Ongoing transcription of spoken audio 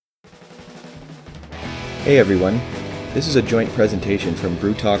Hey everyone, this is a joint presentation from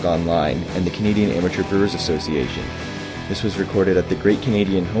Brew Talk Online and the Canadian Amateur Brewers Association. This was recorded at the Great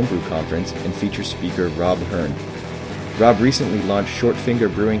Canadian Homebrew Conference and features speaker Rob Hern. Rob recently launched Finger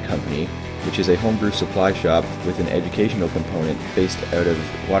Brewing Co, which is a homebrew supply shop with an educational component based out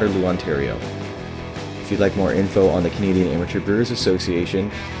of Waterloo, Ontario. If you'd like more info on the Canadian Amateur Brewers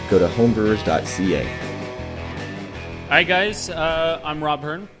Association, go to homebrewers.ca. Hi guys, I'm Rob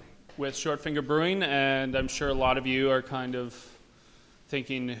Hern with Finger Brewing, and I'm sure a lot of you are kind of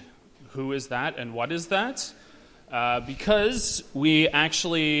thinking, who is that and what is that? Because we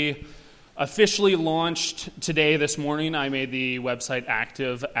actually officially launched today, this morning. I made the website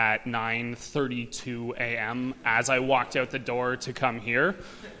active at 9:32 a.m. as I walked out the door to come here.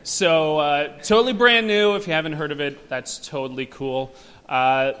 So totally brand new. If you haven't heard of it, that's totally cool.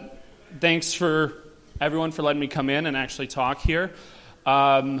 Thanks for everyone for letting me come in and actually talk here.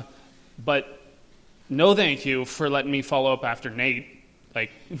 But no thank you for letting me follow up after Nate,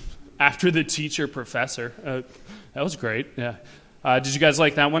 after the teacher professor. That was great, yeah. Did you guys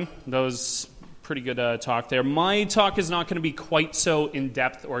like that one? That was pretty good talk there. My talk is not going to be quite so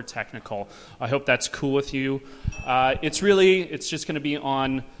in-depth or technical. I hope that's cool with you. It's just going to be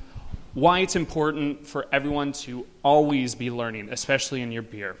on why it's important for everyone to always be learning, especially in your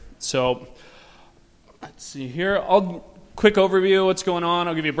beer. So let's see here. Quick overview of what's going on.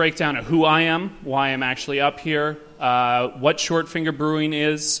 I'll give you a breakdown of who I am, why I'm actually up here, what Finger Brewing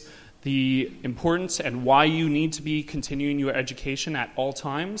is, the importance and why you need to be continuing your education at all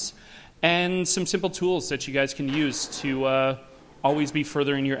times, and some simple tools that you guys can use to always be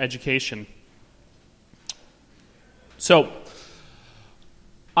furthering your education. So,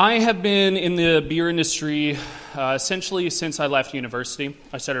 I have been in the beer industry essentially since I left university.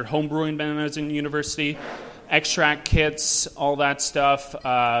 I started homebrewing when I was in university. Extract kits, all that stuff.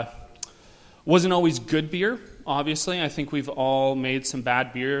 Wasn't always good beer, obviously. I think we've all made some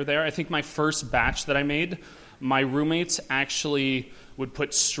bad beer there. I think my first batch that I made, my roommates actually would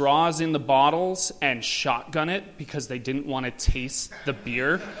put straws in the bottles and shotgun it because they didn't want to taste the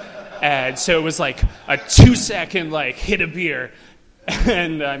beer. And so it was like a 2-second hit of beer.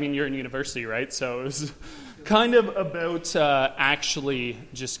 And I mean, you're in university, right? So it was kind of about actually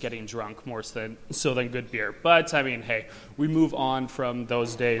just getting drunk more than good beer. But I mean, hey, we move on from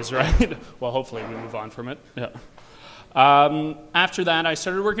those days, right? Well, hopefully we move on from it. Yeah. After that, I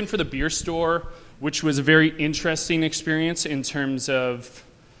started working for the beer store, which was a very interesting experience in terms of,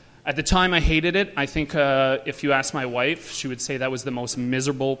 at the time I hated it. I think if you ask my wife, she would say that was the most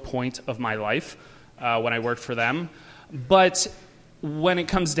miserable point of my life when I worked for them. But when it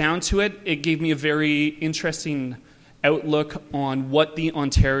comes down to it, it gave me a very interesting outlook on what the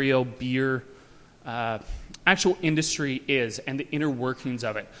Ontario beer actual industry is and the inner workings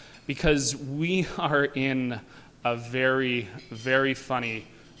of it. Because we are in a very, very funny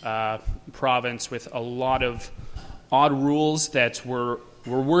province with a lot of odd rules that we're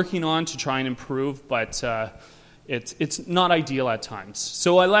working on to try and improve, but it's not ideal at times.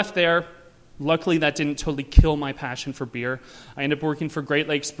 So I left there. Luckily, that didn't totally kill my passion for beer. I ended up working for Great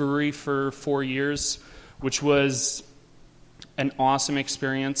Lakes Brewery for 4 years, which was an awesome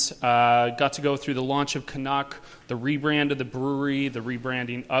experience. Got to go through the launch of Canuck, the rebrand of the brewery, the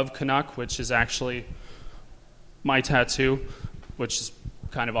rebranding of Canuck, which is actually my tattoo, which is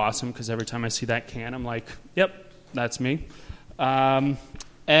kind of awesome because every time I see that can, I'm like, yep, that's me. And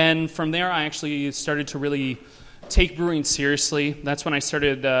from there, I actually started to really take brewing seriously. That's when I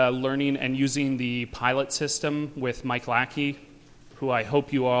started learning and using the pilot system with Mike Lackey, who I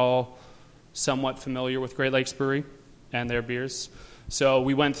hope you all somewhat familiar with Great Lakes Brewery and their beers. So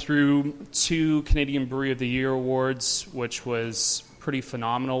we went through 2 Canadian Brewery of the Year awards, which was pretty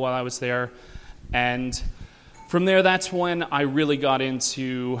phenomenal while I was there. And from there, that's when I really got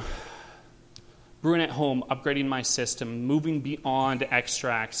into brewing at home, upgrading my system, moving beyond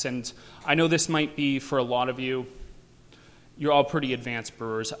extracts. And I know this might be, for a lot of you, you're all pretty advanced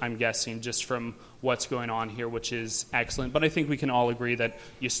brewers, I'm guessing, just from what's going on here, which is excellent. But I think we can all agree that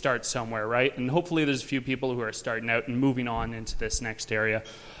you start somewhere, right? And hopefully there's a few people who are starting out and moving on into this next area.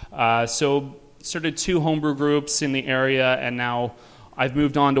 So started 2 homebrew groups in the area, and now I've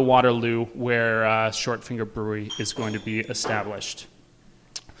moved on to Waterloo, where Finger Brewery is going to be established.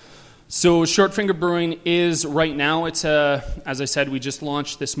 So Finger Brewing is, right now, it's as I said, we just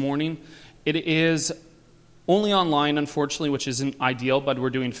launched this morning. It is only online, unfortunately, which isn't ideal, but we're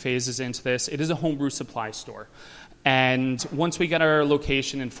doing phases into this. It is a homebrew supply store. And once we get our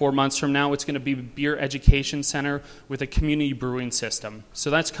location in 4 months from now, it's going to be a beer education center with a community brewing system. So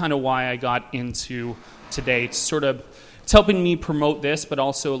that's kind of why I got into today, to sort of it's helping me promote this, but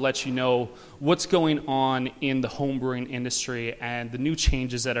also let you know what's going on in the homebrewing industry and the new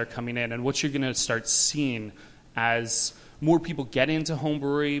changes that are coming in and what you're going to start seeing as more people get into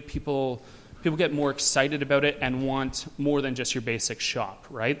homebrewery, people get more excited about it and want more than just your basic shop,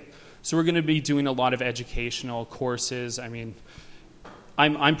 right? So we're going to be doing a lot of educational courses. I mean,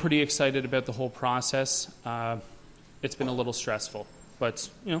 I'm pretty excited about the whole process. It's been a little stressful, but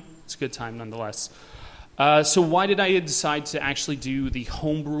it's a good time nonetheless. So why did I decide to actually do the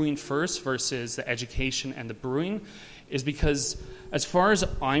home brewing first versus the education and the brewing? Is because as far as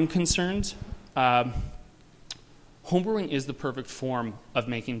I'm concerned, home brewing is the perfect form of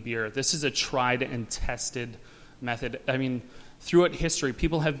making beer. This is a tried and tested method. I mean, throughout history,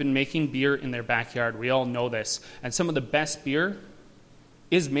 people have been making beer in their backyard. We all know this. And some of the best beer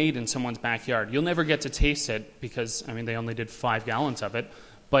is made in someone's backyard. You'll never get to taste it because, they only did 5 gallons of it.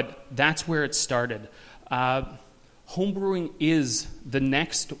 But that's where it started. Homebrewing is the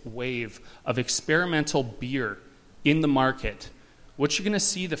next wave of experimental beer in the market. What you're going to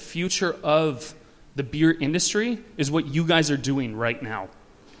see, the future of the beer industry, is what you guys are doing right now.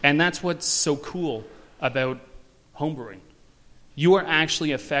 And that's what's so cool about homebrewing. You are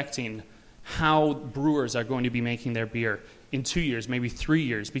actually affecting how brewers are going to be making their beer in 2 years, maybe 3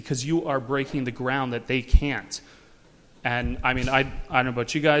 years, because you are breaking the ground that they can't. And I don't know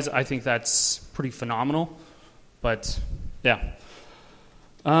about you guys, I think that's pretty phenomenal. But yeah.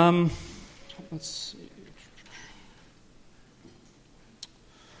 Let's see.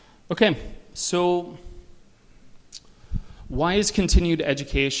 Okay, so why is continued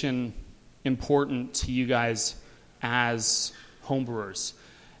education important to you guys as homebrewers?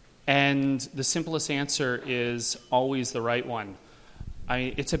 And the simplest answer is always the right one.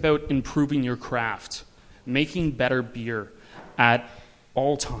 It's about improving your craft, making better beer at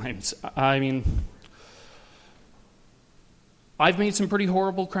all times. I've made some pretty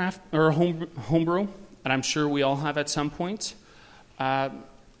horrible craft or homebrew, and I'm sure we all have at some point.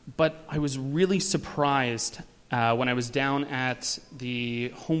 But I was really surprised when I was down at the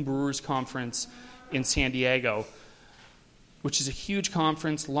Home Brewers Conference in San Diego, which is a huge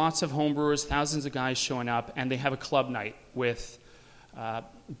conference, lots of homebrewers, thousands of guys showing up, and they have a club night with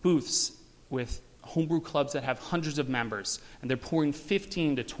booths with homebrew clubs that have hundreds of members, and they're pouring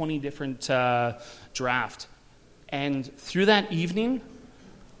 15 to 20 different draft. And through that evening,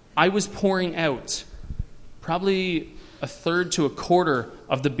 I was pouring out probably a third to a quarter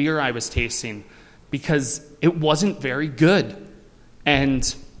of the beer I was tasting because it wasn't very good.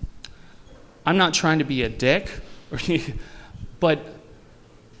 And I'm not trying to be a dick, but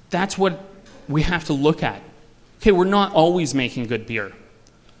that's what we have to look at. Okay, we're not always making good beer.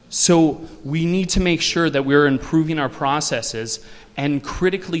 So we need to make sure that we're improving our processes and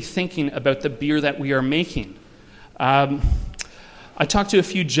critically thinking about the beer that we are making. I talked to a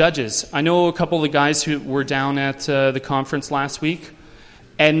few judges. I know a couple of the guys who were down at the conference last week,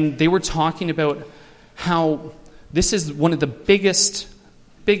 and they were talking about how this is one of the biggest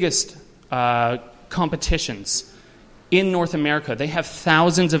competitions in North America. They have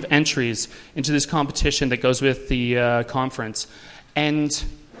thousands of entries into this competition that goes with the conference. And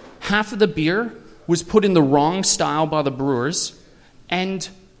half of the beer was put in the wrong style by the brewers and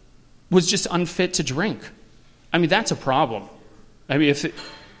was just unfit to drink. That's a problem.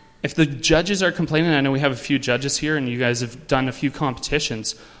 If the judges are complaining, I know we have a few judges here and you guys have done a few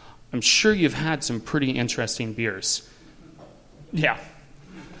competitions, I'm sure you've had some pretty interesting beers. Yeah.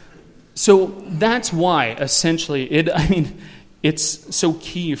 So that's why, essentially, it's so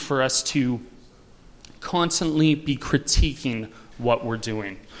key for us to constantly be critiquing what we're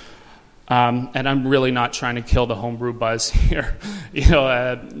doing. And I'm really not trying to kill the homebrew buzz here.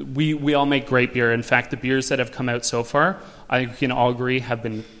 We all make great beer. In fact, the beers that have come out so far, I think we can all agree, have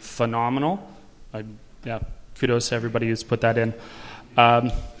been phenomenal. Kudos to everybody who's put that in.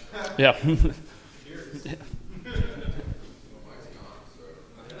 Yeah.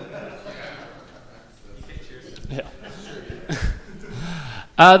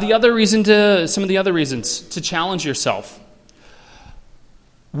 Some of the other reasons to challenge yourself.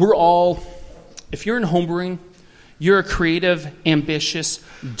 We're all, if you're in homebrewing, you're a creative, ambitious,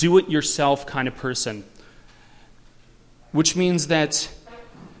 do-it-yourself kind of person. Which means that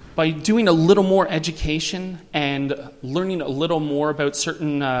by doing a little more education and learning a little more about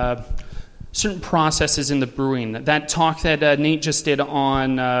certain processes in the brewing, that talk that Nate just did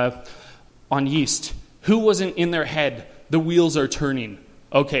on yeast, who wasn't in their head, the wheels are turning.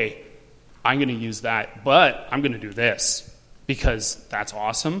 Okay, I'm going to use that, but I'm going to do this because that's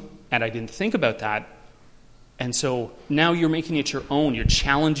awesome, and I didn't think about that. And so now you're making it your own. You're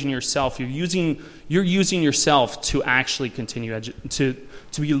challenging yourself. You're using yourself to actually continue to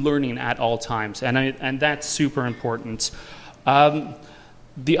be learning at all times, and that's super important.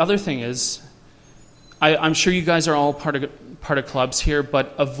 The other thing is, I'm sure you guys are all part of clubs here,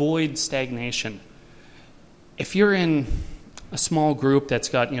 but avoid stagnation. If you're in a small group that's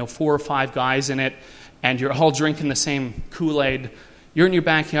got 4 or 5 guys in it, and you're all drinking the same Kool-Aid, you're in your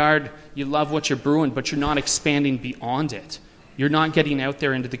backyard, you love what you're brewing, but you're not expanding beyond it. You're not getting out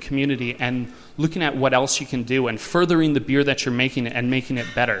there into the community and looking at what else you can do and furthering the beer that you're making and making it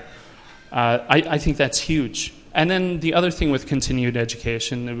better. I think that's huge. And then the other thing with continued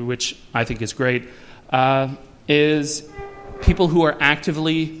education, which I think is great, is people who are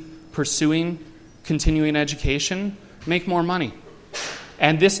actively pursuing continuing education make more money.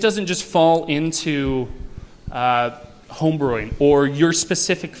 And this doesn't just fall into homebrewing or your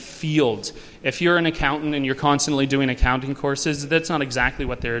specific field. If you're an accountant and you're constantly doing accounting courses, that's not exactly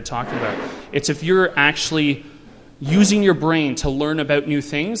what they're talking about. It's if you're actually using your brain to learn about new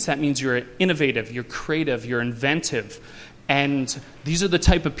things, that means you're innovative, you're creative, you're inventive. And these are the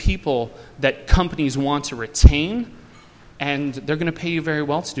type of people that companies want to retain, and they're going to pay you very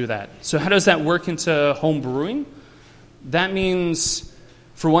well to do that. So how does that work into home brewing? That means,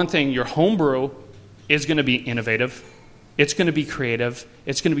 for one thing, your homebrew is going to be innovative. It's going to be creative.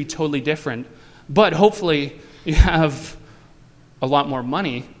 It's going to be totally different. But hopefully you have a lot more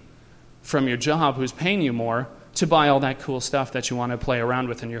money from your job who's paying you more to buy all that cool stuff that you want to play around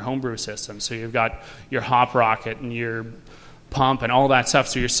with in your homebrew system. So you've got your hop rocket and your pump and all that stuff.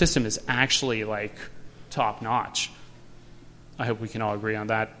 So your system is actually like top notch. I hope we can all agree on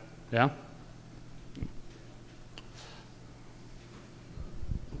that. Yeah?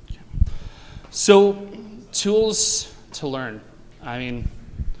 So tools to learn. I mean,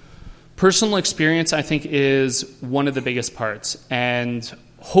 personal experience, I think, is one of the biggest parts. And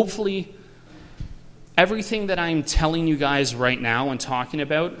hopefully everything that I'm telling you guys right now and talking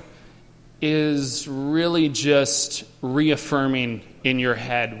about is really just reaffirming in your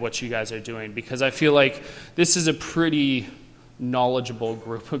head what you guys are doing, because I feel like this is a pretty knowledgeable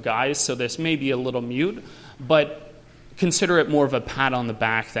group of guys, so this may be a little mute, but consider it more of a pat on the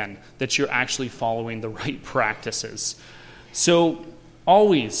back then, that you're actually following the right practices. So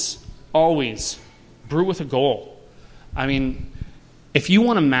always brew with a goal. I mean, if you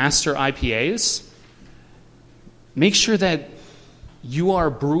want to master IPAs, make sure that you are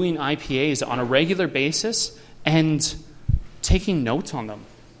brewing IPAs on a regular basis and taking notes on them.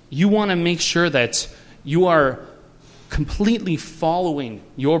 You want to make sure that you are completely following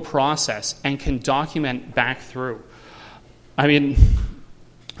your process and can document back through. I mean,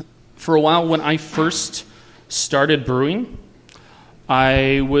 for a while when I first started brewing,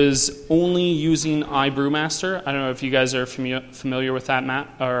 I was only using iBrewmaster. I don't know if you guys are familiar with that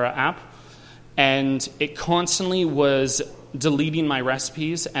app. And it constantly was deleting my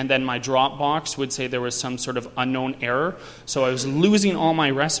recipes, and then my Dropbox would say there was some sort of unknown error. So I was losing all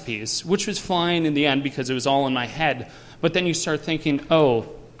my recipes, which was fine in the end because it was all in my head. But then you start thinking, oh,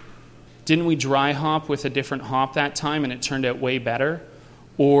 didn't we dry hop with a different hop that time and it turned out way better?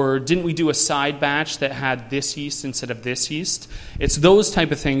 Or didn't we do a side batch that had this yeast instead of this yeast? It's those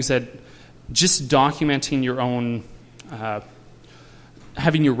type of things that just documenting your own,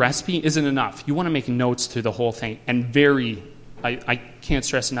 having your recipe isn't enough. You want to make notes through the whole thing, and I can't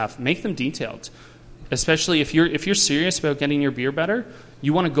stress enough, make them detailed. Especially if you're serious about getting your beer better,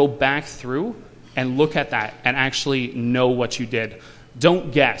 you want to go back through and look at that and actually know what you did.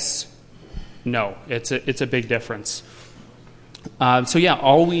 Don't guess. No, it's a big difference. So yeah,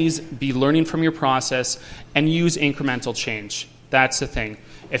 always be learning from your process and use incremental change. That's the thing.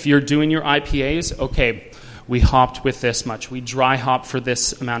 If you're doing your IPAs, okay, we hopped with this much. We dry hopped for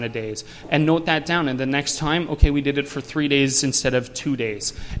this amount of days. And note that down. And the next time, okay, we did it for 3 days instead of 2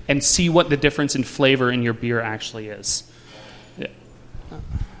 days. And see what the difference in flavor in your beer actually is. Yeah.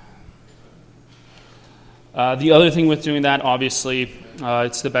 The other thing with doing that, obviously,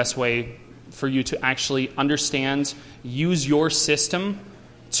 it's the best way for you to actually understand, use your system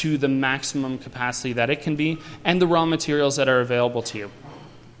to the maximum capacity that it can be, and the raw materials that are available to you.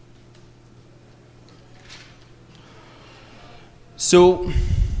 So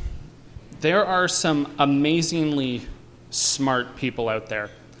there are some amazingly smart people out there,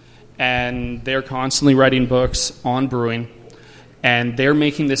 and they're constantly writing books on brewing, and they're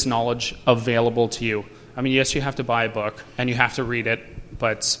making this knowledge available to you. I mean, yes, you have to buy a book, and you have to read it,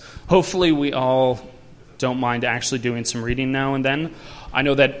 but hopefully we all don't mind actually doing some reading now and then. I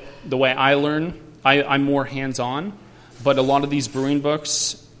know that the way I learn, I'm more hands-on, but a lot of these brewing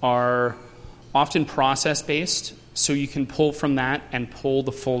books are often process-based, so you can pull from that and pull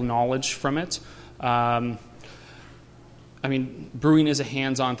the full knowledge from it. Brewing is a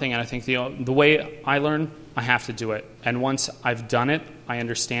hands-on thing, and I think the way I learn, I have to do it. And once I've done it, I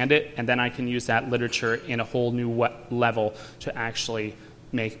understand it, and then I can use that literature in a whole new level to actually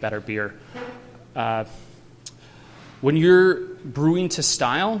make better beer. When you're brewing to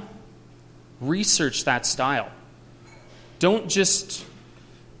style, research that style. Don't just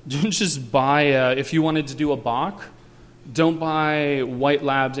buy, if you wanted to do a Bock, don't buy White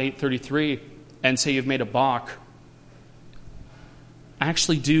Labs 833 and say you've made a Bock.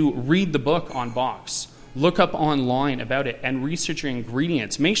 Actually read the book on Bocks. Look up online about it and research your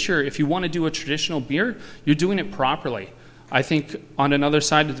ingredients. Make sure if you want to do a traditional beer, you're doing it properly. I think on another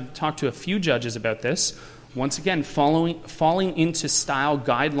side, to talk to a few judges about this, once again, falling into style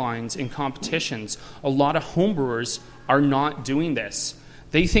guidelines in competitions, a lot of homebrewers are not doing this.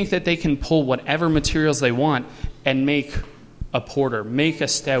 They think that they can pull whatever materials they want and make a porter, make a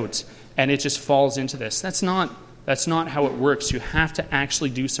stout, and it just falls into this. That's not how it works. You have to actually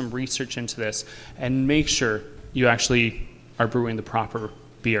do some research into this and make sure you actually are brewing the proper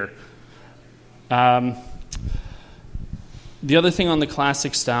beer. The other thing on the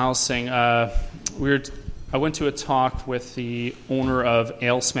classic styles thing, I went to a talk with the owner of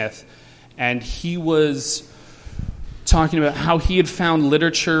AleSmith, and he was talking about how he had found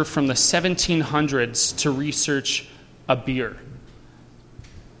literature from the 1700s to research a beer,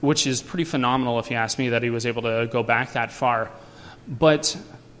 which is pretty phenomenal if you ask me that he was able to go back that far. But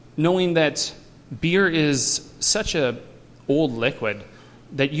knowing that beer is such a old liquid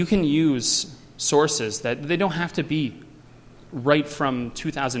that you can use sources that they don't have to be right from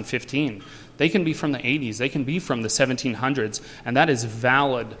 2015. They can be from the 80s. They can be from the 1700s, and that is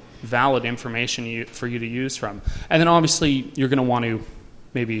valid information for you to use from. And then obviously you're going to want to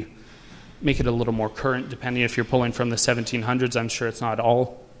maybe make it a little more current, depending if you're pulling from the 1700s. I'm sure it's not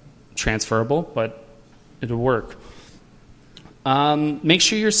all transferable, but it'll work. Make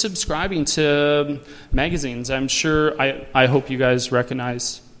sure you're subscribing to magazines. I'm sure, I hope you guys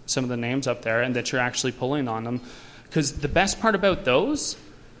recognize some of the names up there and that you're actually pulling on them. Because the best part about those,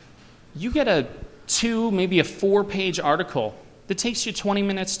 you get a 2, maybe a 4-page article that takes you 20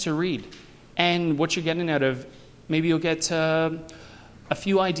 minutes to read. And what you're getting out of, maybe you'll get a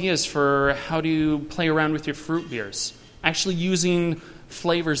few ideas for how to play around with your fruit beers. Actually using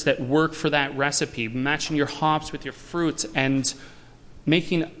flavors that work for that recipe, matching your hops with your fruits, and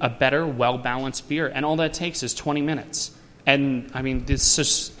making a better, well-balanced beer. And all that takes is 20 minutes. And, the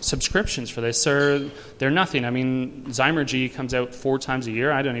subscriptions for this, they're nothing. Zymergy comes out 4 times a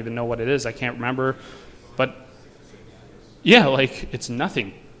year. I don't even know what it is. I can't remember. But, yeah, it's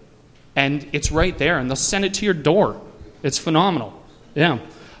nothing. And it's right there, and they'll send it to your door. It's phenomenal. Yeah.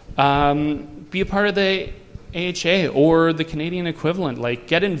 Be a part of the AHA or the Canadian equivalent.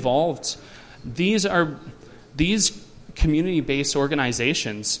 Get involved. These community-based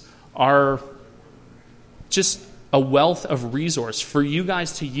organizations are just a wealth of resource for you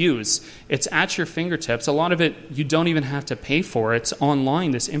guys to use. It's at your fingertips. A lot of it you don't even have to pay for. It's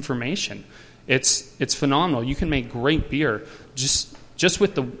online, this information. It's phenomenal. You can make great beer just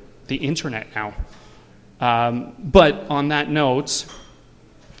with the internet now. But on that note,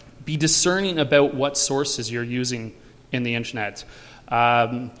 be discerning about what sources you're using in the internet.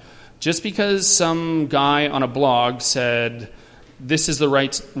 Just because some guy on a blog said this is the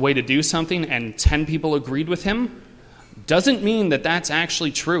right way to do something and 10 people agreed with him, doesn't mean that that's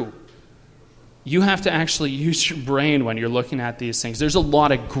actually true. You have to actually use your brain when you're looking at these things. There's a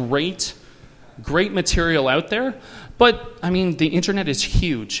lot of great material out there, but the internet is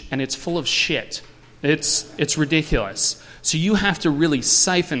huge and it's full of shit. It's ridiculous. So you have to really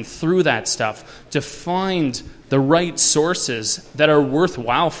siphon through that stuff to find the right sources that are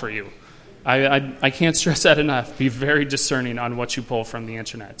worthwhile for you. I can't stress that enough. Be very discerning on what you pull from the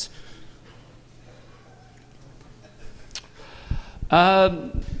internet.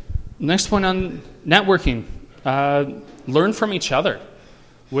 Next point on networking. Learn from each other,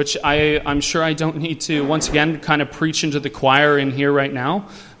 which I'm sure I don't need to, once again, kind of preach into the choir in here right now.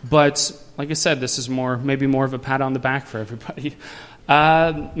 But like I said, this is maybe more of a pat on the back for everybody.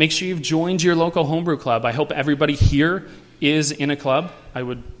 Make sure you've joined your local homebrew club. I hope everybody here is in a club. I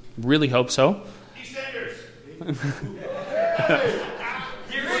would really hope so. Descenders.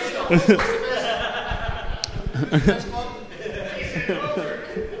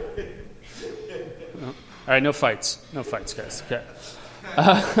 All right, no fights, guys. Okay.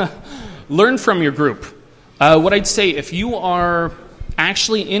 Learn from your group. What I'd say, if you are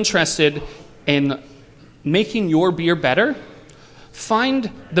actually interested in making your beer better,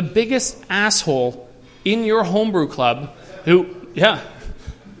 Find the biggest asshole in your homebrew club who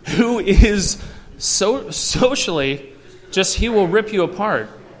is so socially, just he will rip you apart.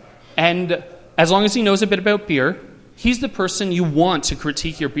 And as long as he knows a bit about beer, he's the person you want to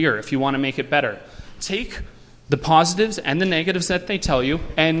critique your beer if you want to make it better. Take the positives and the negatives that they tell you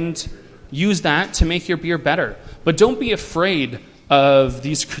and use that to make your beer better. But don't be afraid of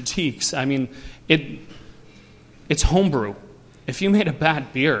these critiques. I mean, it's homebrew. If you made a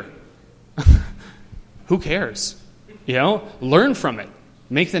bad beer, who cares? You know, learn from it.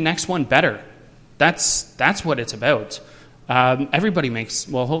 Make the next one better. That's what it's about. Everybody makes,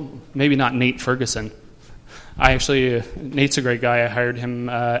 well, maybe not Nate Ferguson. Nate's a great guy. I hired him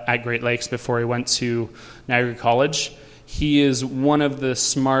at Great Lakes before he went to Niagara College. He is one of the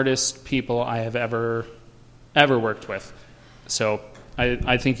smartest people I have ever worked with. So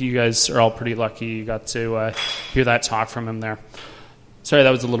I think you guys are all pretty lucky you got to hear that talk from him there. Sorry, that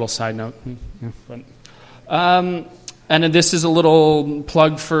was a little side note. And then this is a little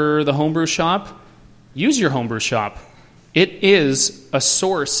plug for the homebrew shop. Use your homebrew shop. It is a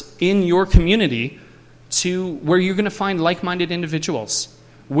source in your community to where you're going to find like-minded individuals,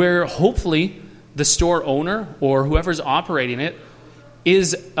 where hopefully the store owner or whoever's operating it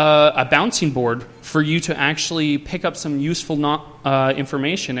is a bouncing board for you to actually pick up some useful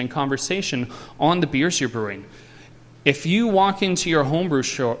information and conversation on the beers you're brewing. If you walk into your homebrew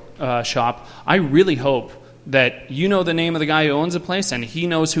shop, I really hope that you know the name of the guy who owns the place and he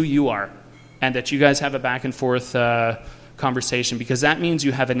knows who you are, and that you guys have a back and forth conversation, because that means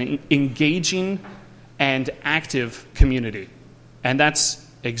you have an engaging and active community, and that's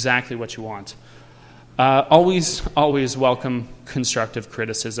exactly what you want. Always welcome constructive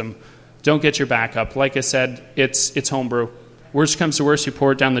criticism. Don't get your back up. Like I said, it's homebrew. Worst comes to worst, you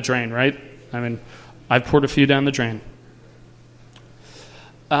pour it down the drain, right? I mean, I've poured a few down the drain.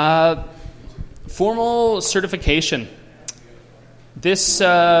 Formal certification. This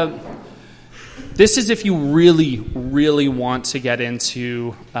is if you really want to get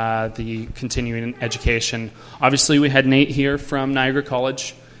into the continuing education. Obviously, we had Nate here from Niagara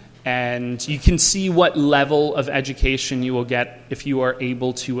College, and you can see what level of education you will get if you are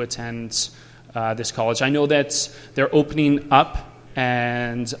able to attend this college. I know that they're opening up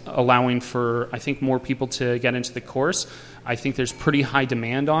and allowing for, I think, more people to get into the course. I think there's pretty high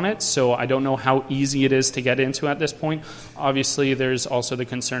demand on it, so I don't know how easy it is to get into at this point. Obviously, there's also the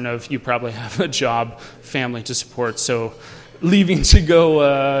concern of you probably have a job, family to support, so leaving to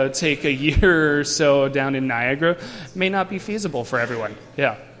go take a year or so down in Niagara may not be feasible for everyone.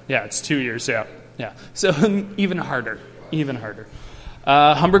 Yeah, it's 2 years, yeah. So even harder.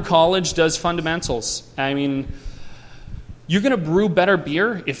 Humber College does fundamentals. I mean, you're going to brew better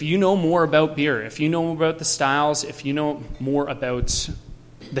beer if you know more about beer, if you know more about the styles, if you know more about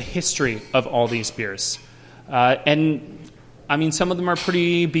the history of all these beers. And, I mean, some of them are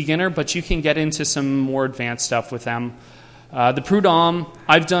pretty beginner, but you can get into some more advanced stuff with them. The Prud'homme,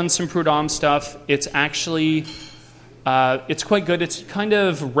 I've done some Prud'homme stuff. It's actually, it's quite good. It's kind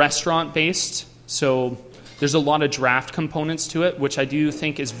of restaurant-based, so there's a lot of draft components to it, which I do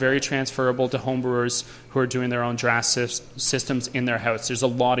think is very transferable to homebrewers who are doing their own draft systems in their house. There's a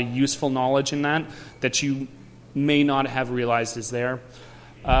lot of useful knowledge in that you may not have realized is there.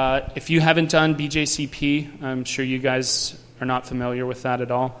 If you haven't done BJCP, I'm sure you guys are not familiar with that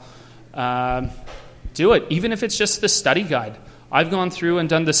at all. Do it, even if it's just the study guide. I've gone through and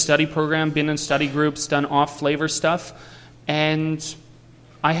done the study program, been in study groups, done off-flavor stuff, and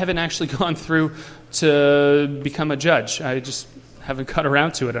I haven't actually gone through to become a judge. I just haven't got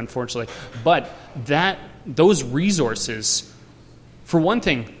around to it, unfortunately. But those resources, for one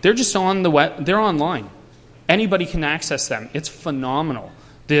thing, they're just on the web. They're online. Anybody can access them. It's phenomenal,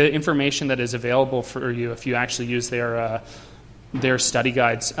 the information that is available for you if you actually use their study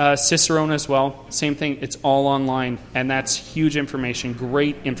guides. Cicerone as well, same thing. It's all online, and that's huge information,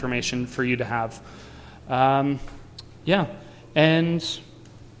 great information for you to have. And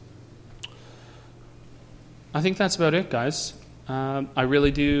I think that's about it, guys. I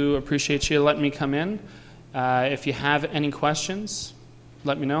really do appreciate you letting me come in. If you have any questions,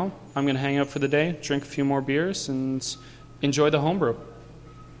 let me know. I'm going to hang out for the day, drink a few more beers, and enjoy the homebrew.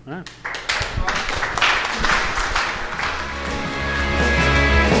 All right.